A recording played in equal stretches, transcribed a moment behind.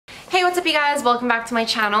Hey, what's up you guys? Welcome back to my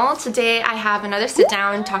channel. Today I have another sit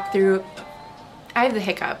down talk through I have the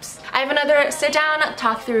hiccups. I have another sit down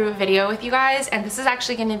talk through video with you guys, and this is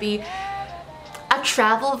actually going to be a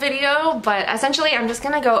travel video, but essentially I'm just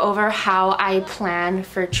gonna go over how I plan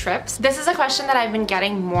for trips. This is a question that I've been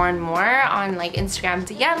getting more and more on like Instagram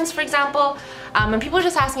DMs, for example, and people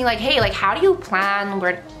just ask me like, hey, like how do you plan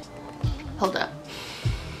where... Hold up.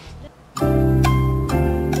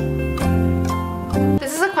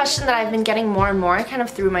 This is a question that I've been getting more and more kind of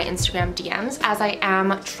through my Instagram DMs as I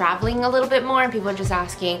am traveling a little bit more, and people are just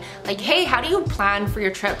asking like, hey, how do you plan for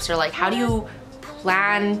your trips? Or like, how do you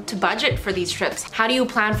plan to budget for these trips? How do you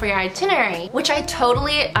plan for your itinerary? Which I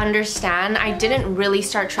totally understand. I didn't really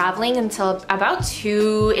start traveling until about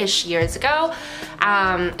 2-ish years ago,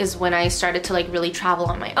 is when I started to like really travel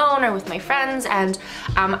on my own or with my friends, and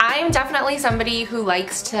I'm definitely somebody who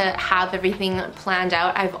likes to have everything planned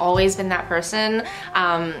out. I've always been that person.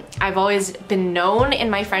 I've always been known in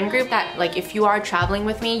my friend group that like if you are traveling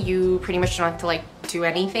with me, you pretty much don't have to like do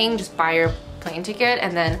anything, just buy your plane ticket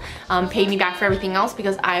and then pay me back for everything else,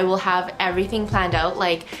 because I will have everything planned out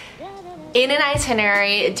like in an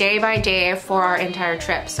itinerary day by day for our entire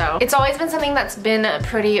trip. So it's always been something that's been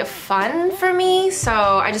pretty fun for me, so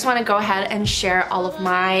I just want to go ahead and share all of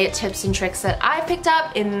my tips and tricks that I picked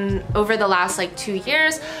up over the last like 2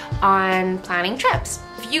 years on planning trips.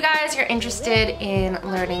 If you guys are interested in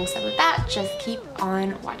learning some of that, just keep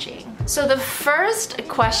on watching. So the first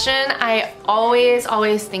question I always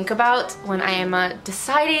think about when I am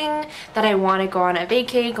deciding that I want to go on a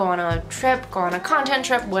vacay, go on a trip, go on a content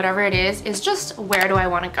trip, whatever it is just where do I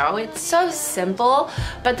want to go? It's so simple,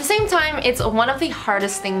 but at the same time, it's one of the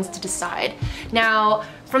hardest things to decide. Now,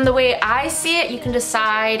 from the way I see it, you can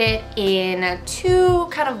decide it in two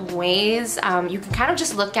kind of ways. You can kind of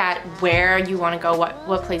just look at where you want to go,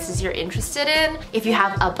 what places you're interested in. If you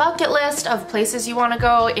have a bucket list of places you want to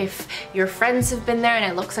go, if your friends have been there and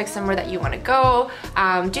it looks like somewhere that you want to go,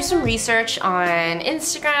 do some research on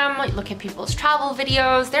Instagram, look at people's travel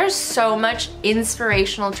videos. There's so much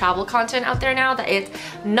inspirational travel content out there now that it's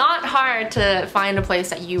not hard to find a place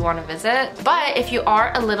that you want to visit. But if you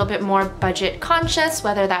are a little bit more budget conscious,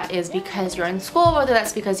 whether that is because you're in school, whether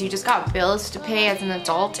that's because you just got bills to pay as an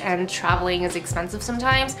adult and traveling is expensive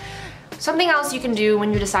sometimes, something else you can do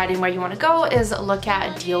when you're deciding where you want to go is look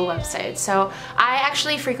at deal websites. So I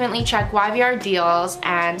actually frequently check YVR Deals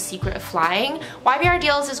and Secret Flying. YVR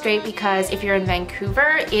Deals is great because if you're in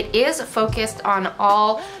Vancouver, it is focused on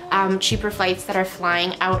all cheaper flights that are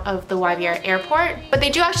flying out of the YVR airport. But they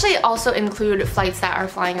do actually also include flights that are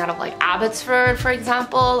flying out of like Abbotsford, for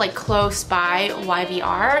example, like close by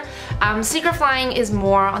YVR. Secret Flying is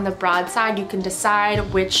more on the broad side. You can decide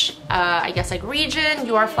which, I guess like region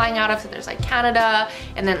you are flying out of. So there's like Canada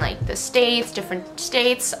and then like the states, different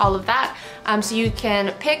states, all of that. So you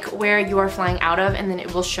can pick where you are flying out of, and then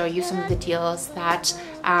it will show you some of the deals that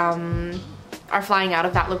are flying out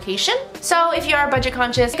of that location. So if you are budget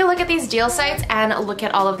conscious, take a look at these deal sites and look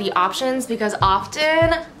at all of the options, because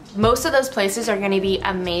often most of those places are going to be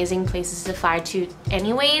amazing places to fly to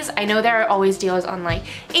anyways. I know there are always deals on like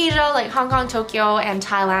Asia, like Hong Kong, Tokyo, and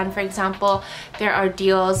Thailand, for example. There are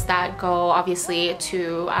deals that go obviously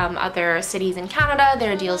to other cities in Canada.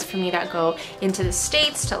 There are deals for me that go into the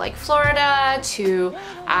States, to like Florida, to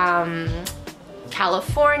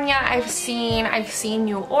California. I've seen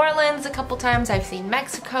New Orleans a couple times. I've seen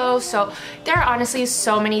Mexico. So there are honestly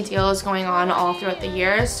so many deals going on all throughout the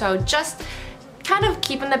year. So just kind of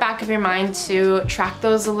keep in the back of your mind to track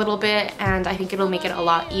those a little bit, and I think it'll make it a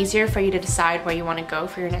lot easier for you to decide where you want to go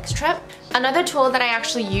for your next trip. Another tool that I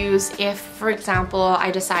actually use if, for example, I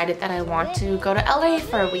decided that I want to go to LA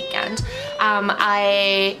for a weekend,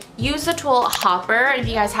 I use the tool Hopper. If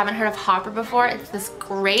you guys haven't heard of Hopper before, it's this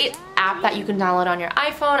great app that you can download on your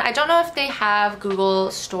iPhone. I don't know if they have Google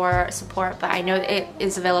Store support, but I know it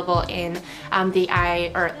is available in the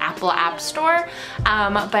Apple App Store.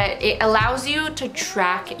 But it allows you to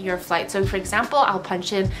track your flight. So for example, I'll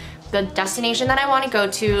punch in the destination that I want to go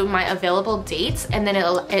to, my available dates, and then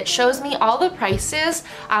it shows me all the prices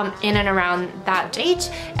in and around that date,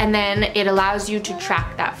 and then it allows you to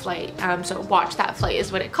track that flight. So watch that flight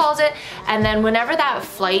is what it calls it, and then whenever that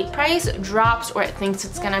flight price drops or it thinks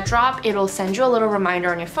it's gonna drop, it'll send you a little reminder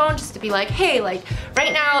on your phone just to be like, hey, like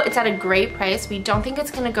right now it's at a great price, we don't think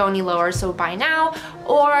it's gonna go any lower, so buy now,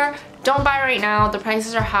 or don't buy right now. The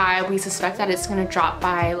prices are high. We suspect that it's gonna drop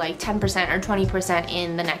by like 10% or 20%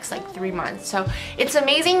 in the next like 3 months. So it's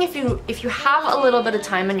amazing if you have a little bit of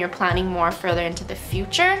time and you're planning more further into the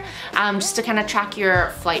future, just to kind of track your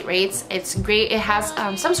flight rates. It's great. It has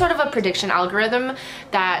some sort of a prediction algorithm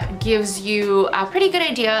that gives you a pretty good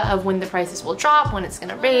idea of when the prices will drop, when it's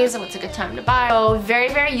gonna raise, and what's a good time to buy. So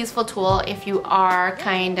very useful tool if you are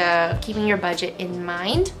kind of keeping your budget in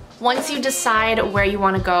mind. Once you decide where you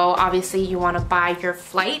want to go, obviously you want to buy your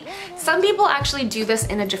flight. Some people actually do this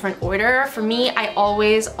in a different order. For me, I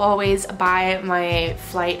always buy my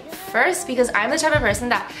flight first, because I'm the type of person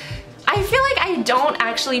that I feel like I don't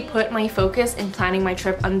actually put my focus in planning my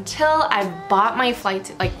trip until I've bought my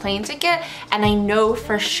plane ticket and I know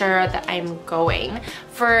for sure that I'm going.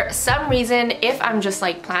 For some reason, if I'm just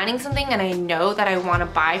like planning something and I know that I want to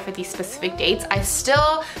buy for these specific dates, I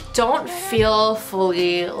still don't feel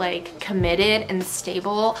fully like committed and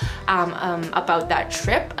stable about that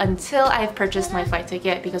trip until I've purchased my flight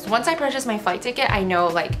ticket. Because once I purchase my flight ticket, I know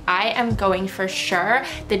like I am going for sure.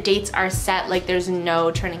 The dates are set, like there's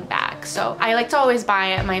no turning back. So I like to always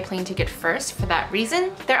buy my plane ticket first for that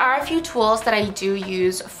reason. There are a few tools that I do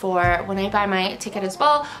use for when I buy my ticket as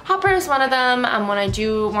well. Hopper is one of them. When I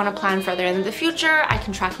do want to plan further in the future, I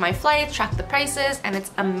can track my flights, track the prices, and it's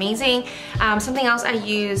amazing. Something else I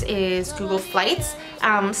use is Google Flights,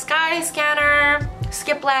 Skyscanner,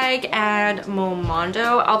 Skipleg, and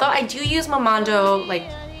Momondo. Although I do use Momondo like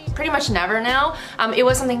pretty much never now. It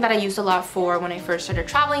was something that I used a lot for when I first started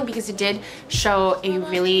traveling because it did show a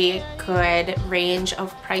really good range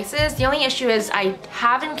of prices. The only issue is I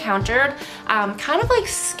have encountered kind of like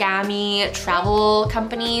scammy travel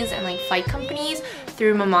companies and like flight companies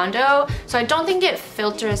through Momondo. So I don't think it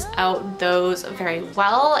filters out those very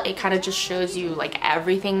well. It kind of just shows you like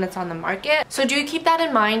everything that's on the market. So do keep that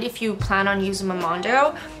in mind if you plan on using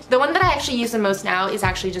Momondo. The one that I actually use the most now is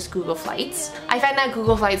actually just Google Flights. I find that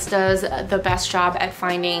Google Flights does the best job at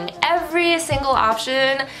finding every single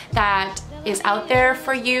option that is out there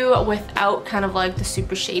for you without kind of like the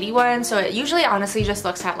super shady one. So it usually honestly just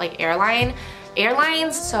looks at like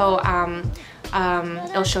airlines. So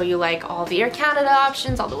it'll show you like all the Air Canada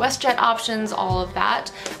options, all the WestJet options, all of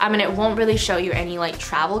that. And it won't really show you any like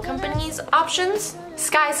travel companies options.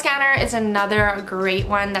 Skyscanner is another great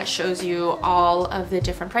one that shows you all of the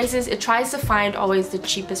different prices. It tries to find always the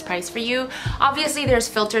cheapest price for you. Obviously there's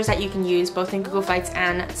filters that you can use both in Google Flights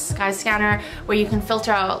and Skyscanner where you can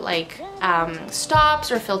filter out like stops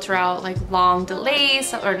or filter out like long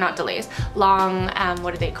delays, or not delays, long,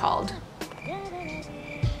 what are they called?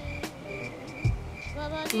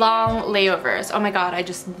 Long layovers. Oh my god, I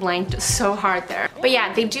just blanked so hard there. But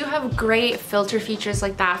yeah, they do have great filter features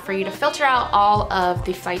like that for you to filter out all of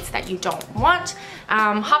the flights that you don't want.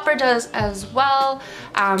 Hopper does as well.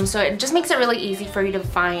 So it just makes it really easy for you to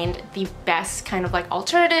find the best kind of like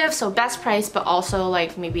alternative. So best price, but also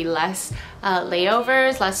like maybe less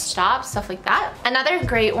layovers, less stops, stuff like that. Another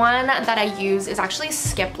great one that I use is actually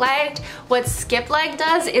Skipleg. What Skipleg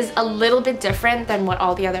does is a little bit different than what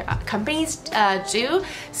all the other companies do.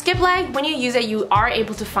 Skipleg, when you use it, you are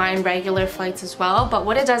able to find regular flights as well, but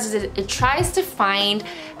what it does is it tries to find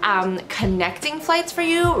connecting flights for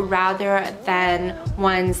you rather than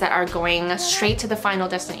ones that are going straight to the final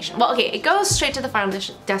destination. Well, okay, it goes straight to the final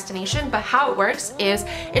destination, but how it works is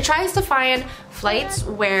it tries to find flights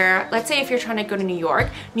where, let's say if you're trying to go to New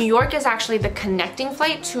York is actually the connecting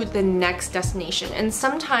flight to the next destination. And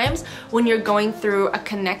sometimes when you're going through a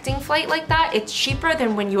connecting flight like that, it's cheaper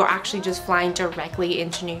than when you are actually just flying directly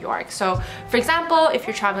into New York. So for example, if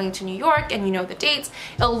you're traveling to New York and you know the dates,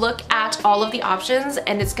 it'll look at all of the options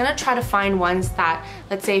and it's gonna try to find ones that,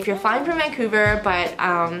 let's say if you're flying from Vancouver, but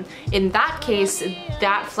in that case,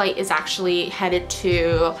 that flight is actually headed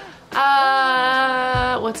to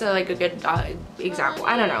what's like a good example?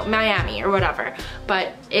 I don't know, Miami or whatever.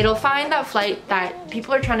 But it'll find that flight that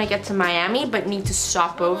people are trying to get to Miami but need to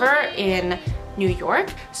stop over in New York.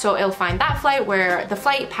 So it'll find that flight where the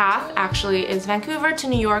flight path actually is Vancouver to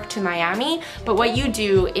New York to Miami. But what you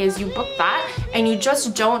do is you book that and you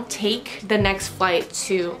just don't take the next flight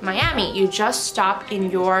to Miami. You just stop in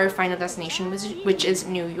your final destination, which is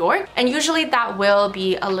New York. And usually that will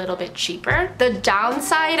be a little bit cheaper. The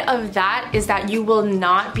downside of that is that you will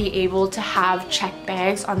not be able to have checked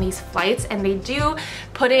bags on these flights, and they do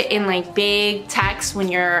put it in like big text when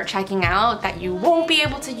you're checking out that you won't be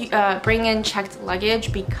able to bring in checked checked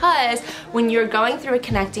luggage, because when you're going through a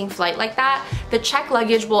connecting flight like that, the checked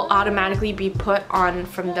luggage will automatically be put on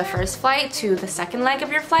from the first flight to the second leg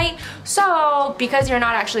of your flight. So because you're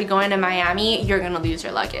not actually going to Miami, you're gonna lose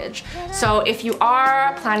your luggage. So if you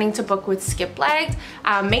are planning to book with skip legged,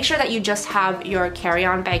 make sure that you just have your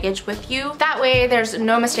carry-on baggage with you. That way there's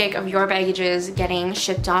no mistake of your baggages getting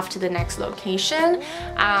shipped off to the next location.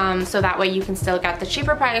 So that way you can still get the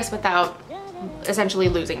cheaper price without essentially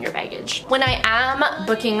losing your baggage. When I am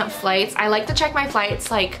booking flights, I like to check my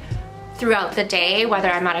flights like throughout the day,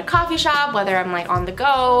 whether I'm at a coffee shop, whether I'm like on the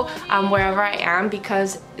go, wherever I am,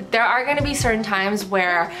 because there are going to be certain times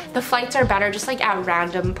where the flights are better just like at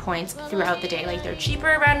random points throughout the day, like they're cheaper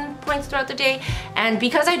at random points throughout the day. And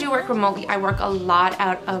because I do work remotely, I work a lot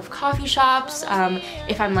out of coffee shops.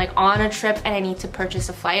 If I'm like on a trip and I need to purchase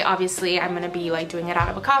a flight, obviously I'm going to be like doing it out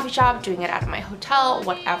of a coffee shop, doing it out of my hotel,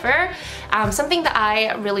 whatever. Something that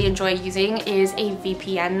I really enjoy using is a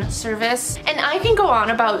VPN service, and I can go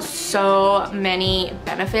on about so many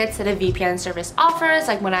benefits that a VPN service offers.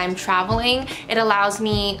 Like when I'm traveling, it allows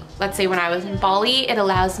me, let's say when I was in Bali, it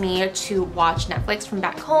allows me to watch Netflix from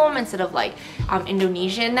back home instead of like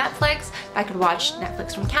Indonesian Netflix. I could watch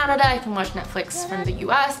Netflix from Canada, I can watch Netflix from the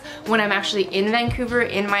US. When I'm actually in Vancouver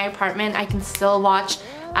in my apartment, I can still watch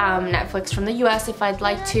Netflix from the US if I'd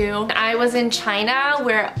like to. I was in China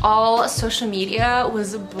where all social media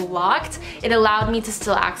was blocked. It allowed me to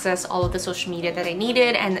still access all of the social media that I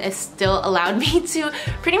needed, and it still allowed me to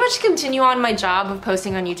pretty much continue on my job of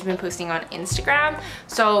posting on YouTube and posting on Instagram.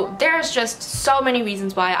 So there's just so many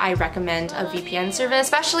reasons why I recommend a VPN service,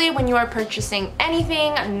 especially when you are purchasing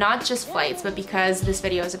anything, not just flights, but because this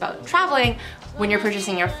video is about traveling. When you're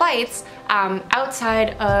purchasing your flights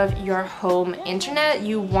outside of your home internet,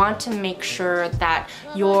 you want to make sure that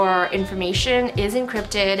your information is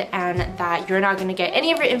encrypted and that you're not going to get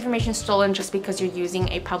any of your information stolen just because you're using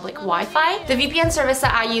a public Wi-Fi. The VPN service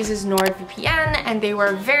that I use is NordVPN, and they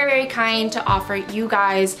were very, very kind to offer you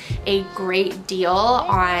guys a great deal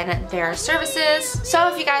on their services. So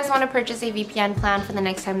if you guys want to purchase a VPN plan for the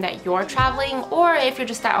next time that you're traveling, or if you're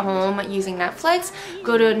just at home using Netflix,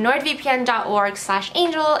 go to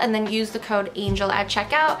nordvpn.org/angel and then use the code ANGEL at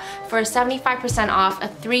checkout for 75% off a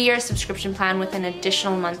 3-year subscription plan with an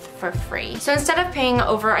additional month for free. So instead of paying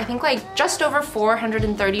over, I think like just over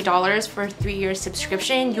 $430 for a 3-year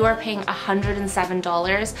subscription, you are paying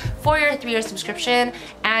 $107 for your 3-year subscription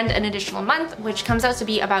and an additional month, which comes out to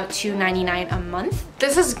be about $299 a month.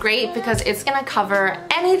 This is great because it's gonna cover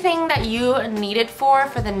anything that you need it for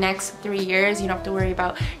the next 3 years. You don't have to worry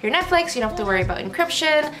about your Netflix, you don't have to worry about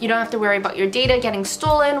encryption, you don't have to worry about your data getting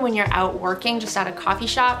stolen when you're out working just at a coffee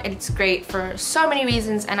shop. It's great for so many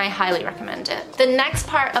reasons, and I highly recommend it. The next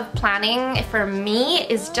part of planning for me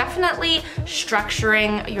is definitely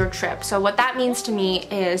structuring your trip. So what that means to me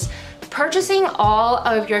is purchasing all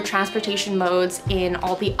of your transportation modes in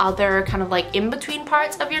all the other kind of like in-between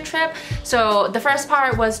parts of your trip. So the first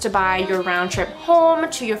part was to buy your round trip home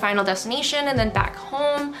to your final destination and then back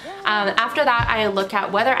home. After that, I look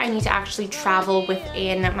at whether I need to actually travel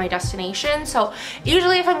within my destination. So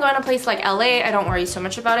usually if I'm going to a place like LA, I don't worry so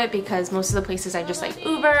much about it because most of the places I just like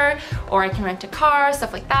Uber, or I can rent a car,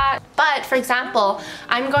 stuff like that. But for example,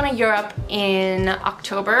 I'm going to Europe in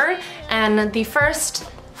October, and the first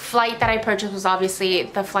flight that I purchased was obviously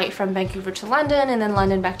the flight from Vancouver to London and then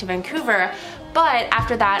London back to Vancouver. But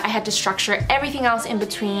after that, I had to structure everything else in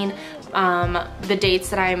between the dates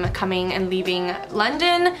that I'm coming and leaving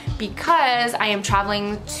London, because I am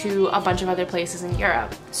traveling to a bunch of other places in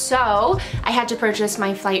Europe. So I had to purchase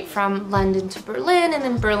my flight from London to Berlin and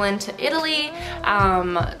then Berlin to Italy,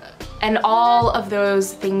 and all of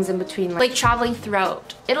those things in between, like traveling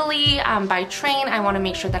throughout Italy by train. I want to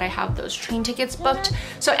make sure that I have those train tickets booked.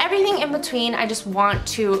 So everything in between I just want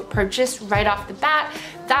to purchase right off the bat.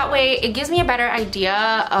 That way it gives me a better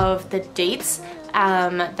idea of the dates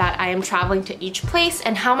that I am traveling to each place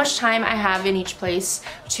and how much time I have in each place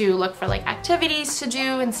to look for like activities to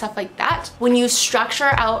do and stuff like that. When you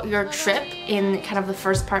structure out your trip in kind of the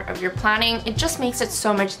first part of your planning, it just makes it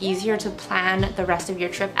so much easier to plan the rest of your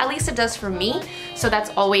trip. At least it does for me. So that's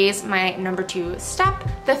always my number 2 step.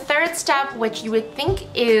 The third step, which you would think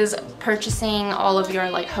is purchasing all of your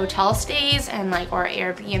like hotel stays and like or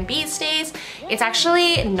Airbnb stays, it's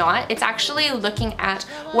actually not. It's actually looking at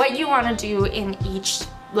what you want to do in each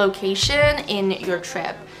location in your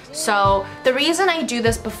trip. So the reason I do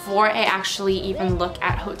this before I actually even look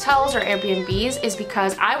at hotels or Airbnbs is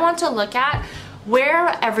because I want to look at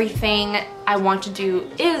where everything I want to do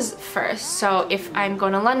is first. So if I'm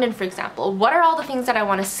going to London, for example, what are all the things that I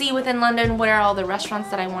want to see within London? What are all the restaurants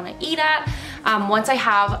that I want to eat at? Once I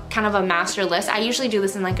have kind of a master list, I usually do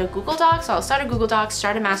this in like a Google Doc. So I'll start a Google Doc,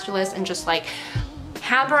 start a master list, and just like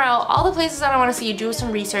hammer out all the places that I want to see, do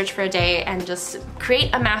some research for a day, and just create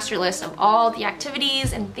a master list of all the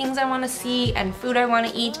activities and things I want to see and food I want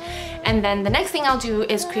to eat. And then the next thing I'll do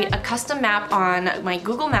is create a custom map on my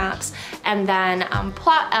Google Maps and then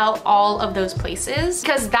plot out all of those places,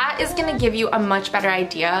 because that is going to give you a much better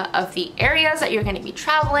idea of the areas that you're going to be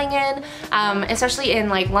traveling in. Especially in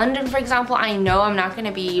like London, for example, I know I'm not going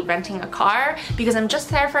to be renting a car because I'm just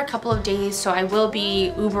there for a couple of days, so I will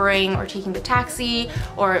be Ubering or taking the taxi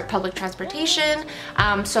or public transportation.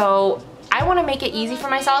 So I want to make it easy for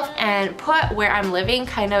myself and put where I'm living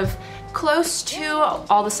kind of close to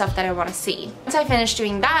all the stuff that I want to see. Once I finish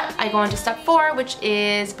doing that, I go into step 4, which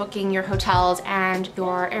is booking your hotels and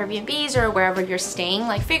your Airbnbs or wherever you're staying,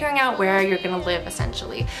 like figuring out where you're gonna live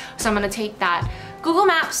essentially. So I'm gonna take that Google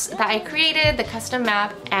Maps that I created, the custom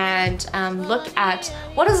map, and look at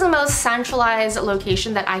what is the most centralized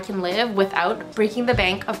location that I can live without breaking the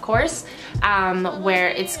bank, of course, where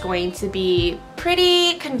it's going to be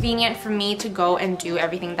pretty convenient for me to go and do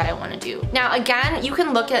everything that I want to do. Now again, you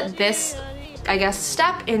can look at this, I guess,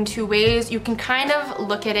 step in 2 ways. You can kind of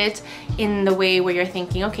look at it in the way where you're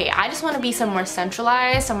thinking, okay, I just want to be somewhere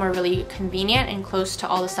centralized, somewhere really convenient and close to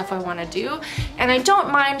all the stuff I want to do, and I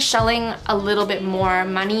don't mind shelling a little bit more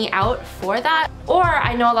money out for that. Or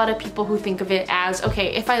I know a lot of people who think of it as,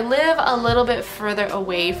 okay, if I live a little bit further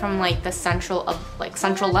away from like the central of like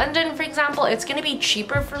central London, for example, it's going to be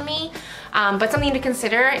cheaper for me. But something to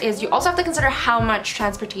consider is you also have to consider how much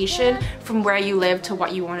transportation from where you live to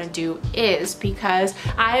what you want to do is, because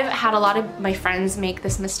I've had a lot of my friends make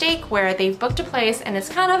this mistake where they've booked a place and it's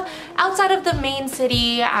kind of outside of the main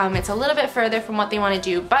city. It's a little bit further from what they want to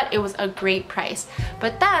do, but it was a great price.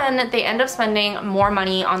 But then they end up spending more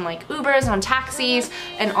money on like Ubers, on taxis,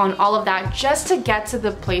 and on all of that just to get to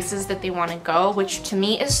the places that they want to go, which to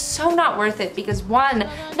me is so not worth it, because one,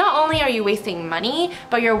 not only are you wasting money,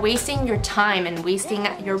 but you're wasting your time and wasting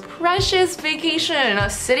your precious vacation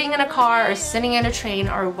sitting in a car or sitting in a train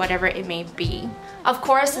or whatever it may be. Of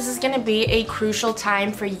course, this is going to be a crucial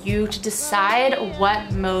time for you to decide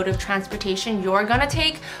what mode of transportation you're going to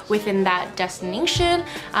take within that destination,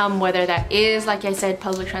 whether that is, like I said,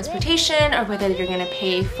 public transportation, or whether you're going to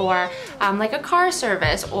pay for like a car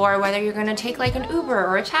service, or whether you're going to take like an Uber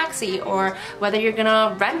or a taxi, or whether you're going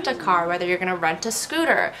to rent a car, whether you're going to rent a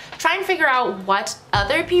scooter. Try and figure out what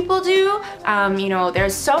other people do. You know,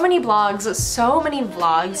 there's so many blogs, so many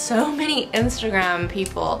vlogs, so many Instagram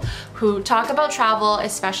people who talk about travel,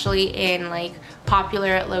 especially in like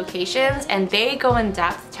popular locations, and they go in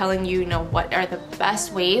depth telling you, you know, what are the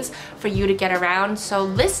best ways for you to get around. So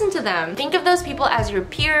listen to them. Think of those people as your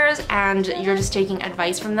peers and you're just taking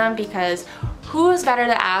advice from them, because who is better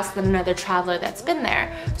to ask than another traveler that's been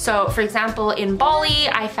there? So for example, in Bali,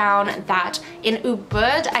 I found that in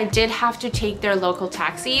Ubud, I did have to take their local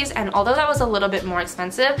taxis, and although that was a little bit more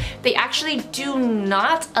expensive, they actually do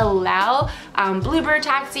not allow Bluebird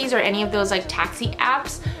taxis or any of those like taxi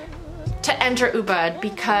apps to enter Ubud,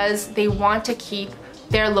 because they want to keep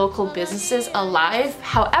their local businesses alive.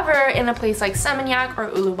 However, in a place like Seminyak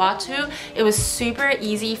or Uluwatu, it was super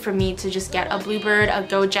easy for me to just get a Bluebird, a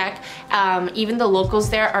Gojek. Even the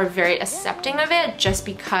locals there are very accepting of it, just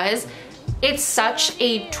because it's such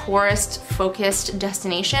a tourist-focused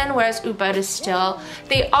destination, whereas Ubud is still,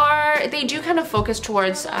 they do kind of focus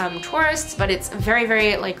towards tourists, but it's very,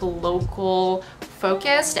 very like local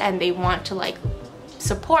focused, and they want to like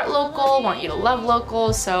support local, want you to love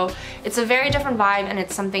local. So it's a very different vibe, and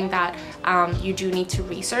it's something that you do need to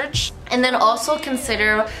research. And then also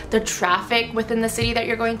consider the traffic within the city that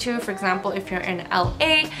you're going to. For example, if you're in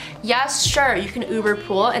LA, yes, sure, you can Uber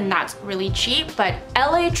pool and that's really cheap, but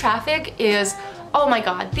LA traffic is, oh my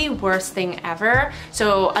god, the worst thing ever.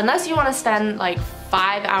 So unless you want to spend like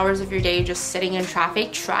 5 hours of your day just sitting in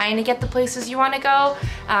traffic trying to get the places you want to go,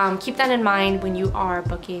 keep that in mind when you are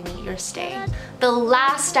booking your stay. The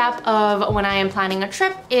last step of when I am planning a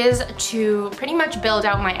trip is to pretty much build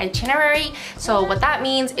out my itinerary. So what that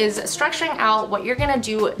means is structuring out what you're gonna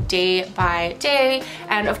do day by day,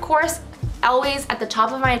 and of course, always at the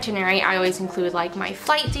top of my itinerary, I always include like my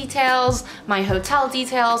flight details, my hotel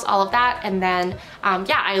details, all of that, and then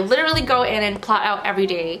yeah, I literally go in and plot out every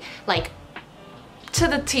day, like to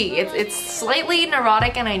the T. It's slightly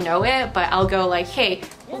neurotic and I know it, but I'll go like, hey,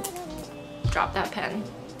 drop that pen.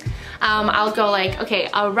 I'll go like, okay,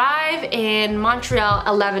 arrive in Montreal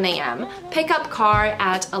 11 a.m. Pick up car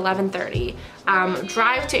at 11:30.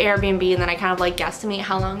 drive to Airbnb, and then I kind of like guesstimate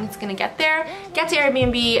how long it's gonna get there, get to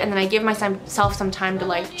Airbnb, and then I give myself some time to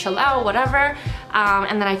like chill out, whatever,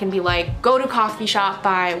 and then I can be like, go to coffee shop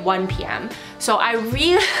by 1 p.m. So I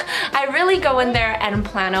really go in there and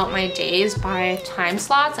plan out my days by time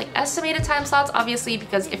slots, like estimated time slots, obviously,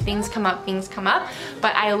 because if things come up, things come up.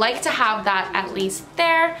 But I like to have that at least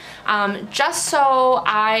there, just so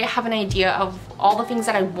I have an idea of all the things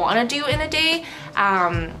that I want to do in a day,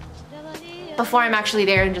 before I'm actually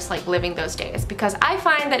there and just like living those days. Because I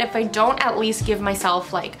find that if I don't at least give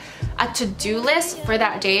myself like a to-do list for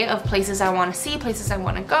that day of places I want to see, places I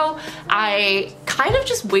want to go, I kind of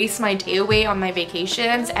just waste my day away on my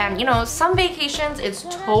vacations. And you know, some vacations it's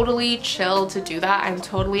totally chill to do that. I'm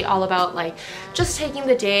totally all about like just taking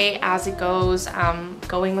the day as it goes,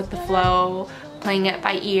 going with the flow, playing it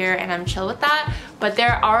by ear, and I'm chill with that. But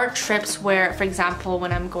there are trips where, for example,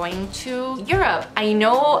 when I'm going to Europe, I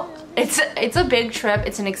know it's a big trip,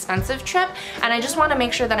 it's an expensive trip, and I just want to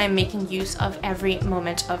make sure that I'm making use of every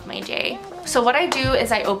moment of my day. So what I do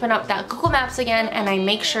is I open up that Google Maps again, and I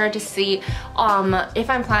make sure to see if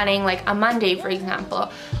I'm planning like a Monday, for example.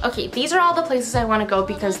 Okay, these are all the places I want to go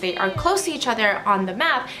because they are close to each other on the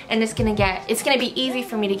map, and it's gonna be easy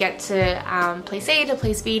for me to get to place A to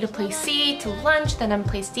place B to place C to lunch, then on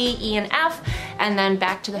place D, E, and F, and then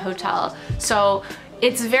back to the hotel. So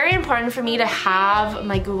it's very important for me to have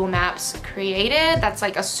my Google Maps created. That's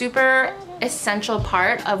like a super essential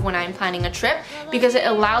part of when I'm planning a trip, because it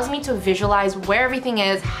allows me to visualize where everything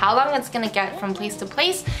is, how long it's gonna get from place to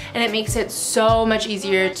place, and it makes it so much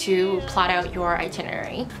easier to plot out your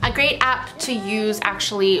itinerary. A great app to use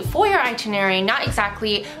actually for your itinerary, not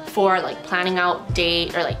exactly for like planning out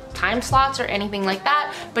date or like time slots or anything like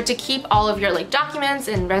that, but to keep all of your like documents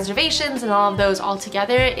and reservations and all of those all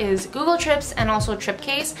together, is Google Trips and also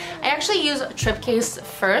Tripcase. I actually use Tripcase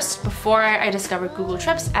first before I discovered Google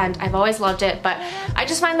Trips, and I've always loved it, but I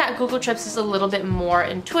just find that Google Trips is a little bit more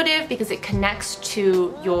intuitive because it connects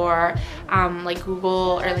to your like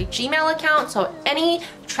Google or like Gmail account. So any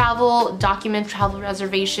travel document, travel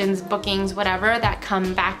reservations, bookings, whatever that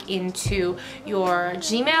come back into your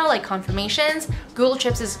Gmail, like confirmations, Google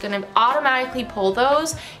Trips is gonna automatically pull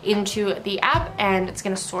those into the app, and it's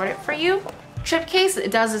gonna sort it for you. Tripcase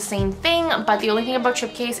does the same thing, but the only thing about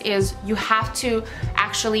Tripcase is you have to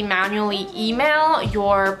actually manually email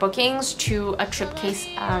your bookings to a Tripcase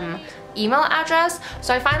email address.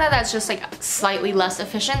 So I find that that's just like slightly less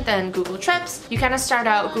efficient than Google Trips. You kind of start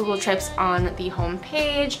out Google Trips on the home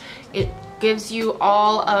page. It gives you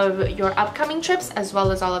all of your upcoming trips as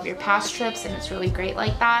well as all of your past trips, and it's really great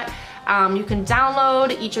like that. You can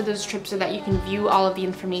download each of those trips so that you can view all of the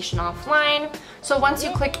information offline. So once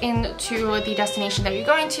you click into the destination that you're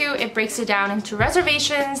going to, it breaks it down into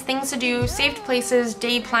reservations, things to do, saved places,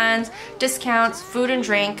 day plans, discounts, food and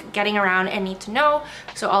drink, getting around, and need to know.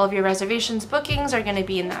 So all of your reservations, bookings are going to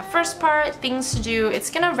be in that first part. Things to do, it's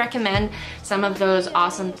going to recommend some of those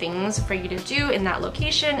awesome things for you to do in that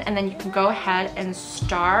location, and then you can go ahead and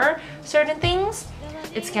star certain things.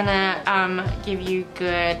 It's gonna give you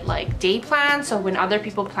good like day plans, so when other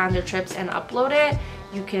people plan their trips and upload it,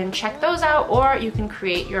 you can check those out, or you can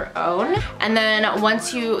create your own. And then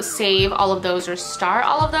once you save all of those or star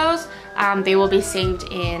all of those, they will be saved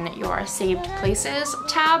in your saved places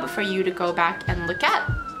tab for you to go back and look at.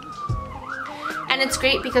 And it's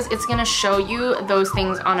great because it's gonna show you those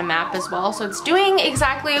things on a map as well. So it's doing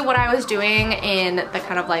exactly what I was doing in the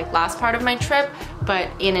kind of like last part of my trip, but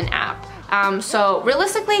in an app. So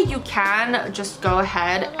realistically, you can just go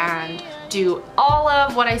ahead and do all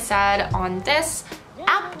of what I said on this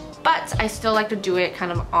app, but I still like to do it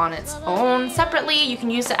kind of on its own separately. You can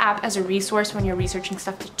use the app as a resource when you're researching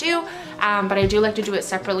stuff to do, but I do like to do it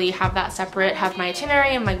separately, have that separate, have my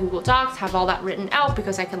itinerary and my Google Docs, have all that written out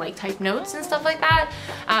because I can like type notes and stuff like that,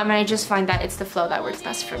 and I just find that it's the flow that works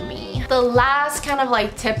best for me. The last kind of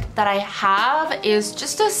like tip that I have is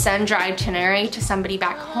just to send your itinerary to somebody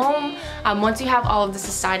back home. Once you have all of this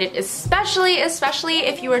decided, especially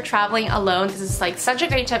if you are traveling alone, this is like such a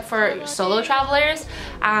great tip for solo travelers,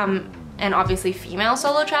 and obviously female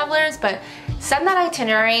solo travelers, but send that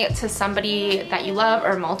itinerary to somebody that you love,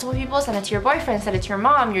 or multiple people. Send it to your boyfriend, send it to your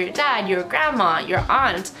mom, your dad, your grandma, your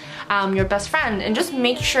aunt, your best friend, and just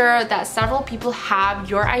make sure that several people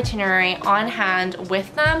have your itinerary on hand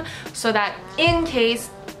with them, so that in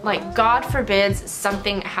case, like God forbids,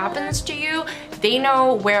 something happens to you, they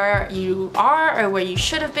know where you are or where you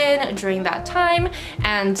should have been during that time.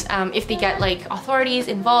 And if they get like authorities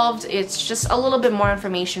involved, it's just a little bit more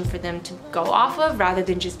information for them to go off of, rather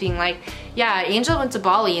than just being like, yeah, Angel went to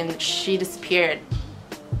Bali and she disappeared.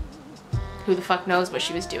 who the fuck knows what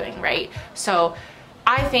she was doing, right? So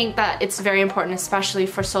I think that it's very important, especially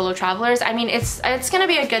for solo travelers. I mean, it's gonna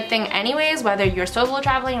be a good thing anyways, whether you're solo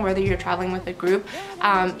traveling or whether you're traveling with a group,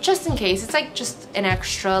 just in case. It's like just an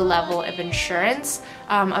extra level of insurance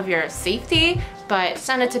of your safety, but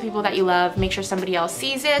send it to people that you love, make sure somebody else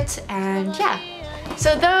sees it, and yeah.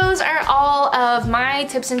 So those are all of my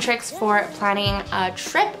tips and tricks for planning a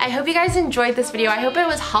trip. I hope you guys enjoyed this video. I hope it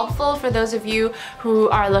was helpful for those of you who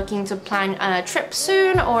are looking to plan a trip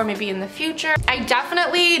soon or maybe in the future. I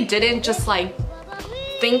definitely didn't just like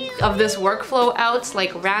think of this workflow out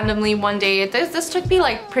like randomly one day. This took me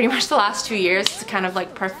like pretty much the last 2 years to kind of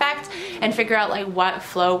like perfect and figure out like what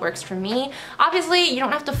flow works for me. Obviously, you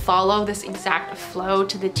don't have to follow this exact flow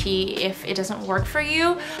to the T if it doesn't work for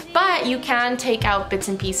you, but you can take out bits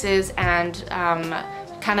and pieces and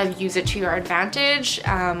kind of use it to your advantage,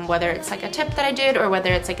 whether it's like a tip that I did or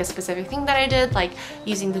whether it's like a specific thing that I did, like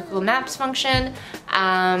using the Google Maps function.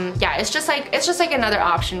 Yeah, it's just like another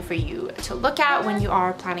option for you to look at when you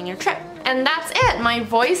are planning your trip. And that's it. My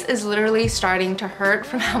voice is literally starting to hurt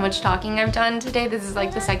from how much talking I've done today. This is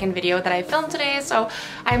like the second video that I filmed today, so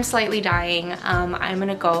I'm slightly dying. I'm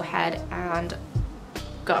gonna go ahead and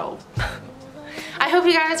go. I hope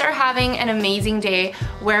you guys are having an amazing day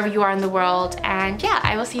wherever you are in the world, and yeah,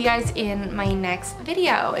 I will see you guys in my next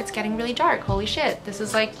video. It's getting really dark, holy shit. This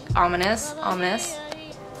is like ominous.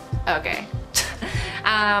 Okay.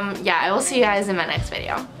 Yeah, I will see you guys in my next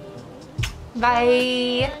video.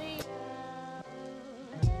 Bye!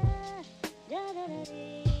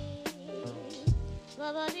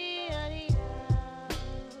 Ba ba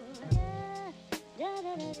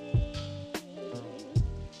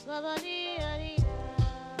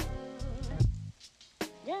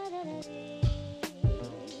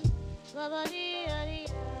dee